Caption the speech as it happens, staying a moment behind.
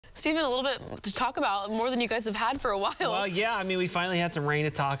Stephen, a little bit to talk about, more than you guys have had for a while. Well, yeah, I mean, we finally had some rain to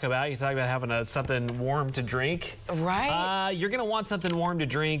talk about. You talk about having something warm to drink. Right. You're going to want something warm to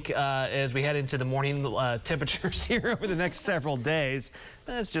drink as we head into the morning temperatures here over the next several days.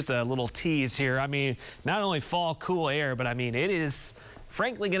 That's just a little tease here. I mean, not only fall cool air, but I mean, it is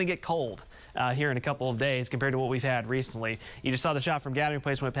frankly going to get cold here in a couple of days compared to what we've had recently. You just saw the shot from Gathering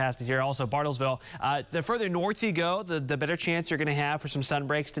Place went past it here. Also Bartlesville. The further north you go, the better chance you're going to have for some sun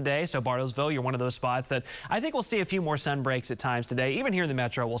breaks today. So Bartlesville, you're one of those spots that I think we'll see a few more sun breaks at times today. Even here in the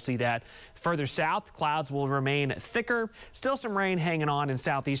metro, we'll see that. Further south, clouds will remain thicker. Still some rain hanging on in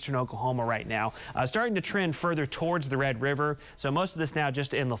southeastern Oklahoma right now. Starting to trend further towards the Red River. So most of this now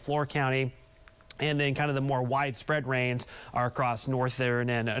just in LaFleur County. And then kind of the more widespread rains are across northern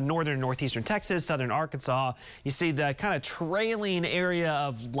and northeastern Texas, southern Arkansas. You see the kind of trailing area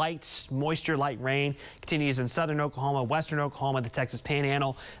of light moisture, light rain continues in southern Oklahoma, western Oklahoma, the Texas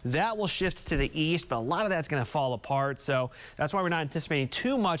Panhandle. That will shift to the east, but a lot of that's going to fall apart. So that's why we're not anticipating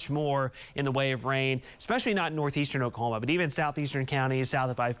too much more in the way of rain, especially not in northeastern Oklahoma, but even southeastern counties, south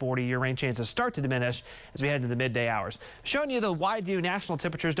of I-40, your rain chances start to diminish as we head into the midday hours. Showing you the wide view national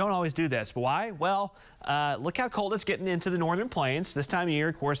temperatures don't always do this, but why? Well, look how cold it's getting into the northern plains. This time of year,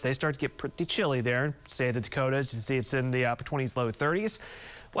 of course, they start to get pretty chilly there. Say the Dakotas, you see it's in the upper 20s, low 30s.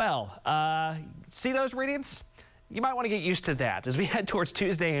 Well, see those readings? You might want to get used to that. As we head towards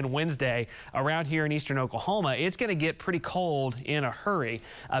Tuesday and Wednesday around here in eastern Oklahoma, it's going to get pretty cold in a hurry.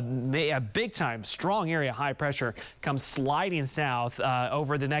 A big time, strong area high pressure comes sliding south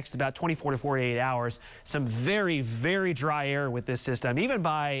over the next about 24 to 48 hours. Some very, very dry air with this system, even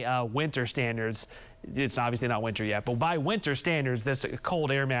by winter standards. It's obviously not winter yet, but by winter standards, this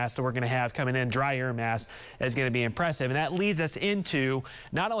cold air mass that we're going to have coming in, dry air mass, is going to be impressive. And that leads us into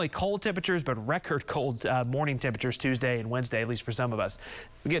not only cold temperatures, but record cold morning temperatures Tuesday and Wednesday, at least for some of us.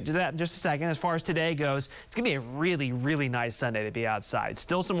 We'll get to that in just a second. As far as today goes, it's going to be a really, really nice Sunday to be outside.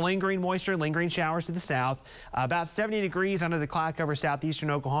 Still some lingering moisture, lingering showers to the south. About 70 degrees under the cloud cover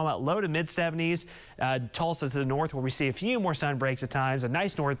southeastern Oklahoma, low to mid 70s. Tulsa to the north, where we see a few more sun breaks at times. A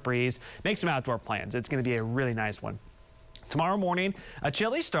nice north breeze. Make some outdoor plans. It's going to be a really nice one. Tomorrow morning, a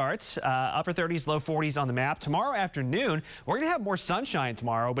chilly start, upper 30s, low 40s on the map. Tomorrow afternoon, we're going to have more sunshine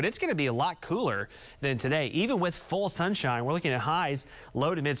tomorrow, but it's going to be a lot cooler than today. Even with full sunshine, we're looking at highs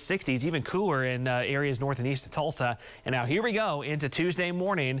low to mid 60s, even cooler in areas north and east of Tulsa. And now here we go into Tuesday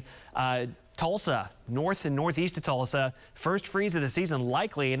morning. Tulsa, north and northeast of Tulsa, first freeze of the season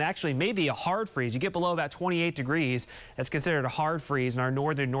likely, and actually maybe a hard freeze. You get below about 28 degrees. That's considered a hard freeze in our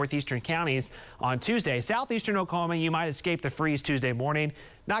northern northeastern counties on Tuesday. Southeastern Oklahoma, you might escape the freeze Tuesday morning.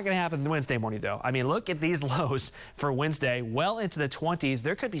 Not going to happen Wednesday morning, though. I mean, look at these lows for Wednesday, well into the 20s.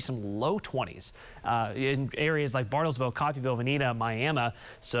 There could be some low 20s in areas like Bartlesville, Coffeyville, Veneta, Miami.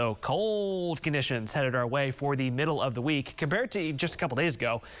 So cold conditions headed our way for the middle of the week compared to just a couple days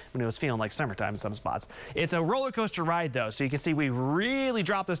ago when it was feeling like summertime in some spots. It's a roller coaster ride, though, so you can see we really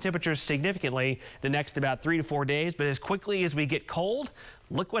drop those temperatures significantly the next about 3 to 4 days. But as quickly as we get cold,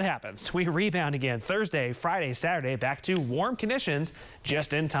 look what happens. We rebound again Thursday, Friday, Saturday, back to warm conditions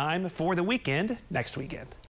just in time for the weekend next weekend.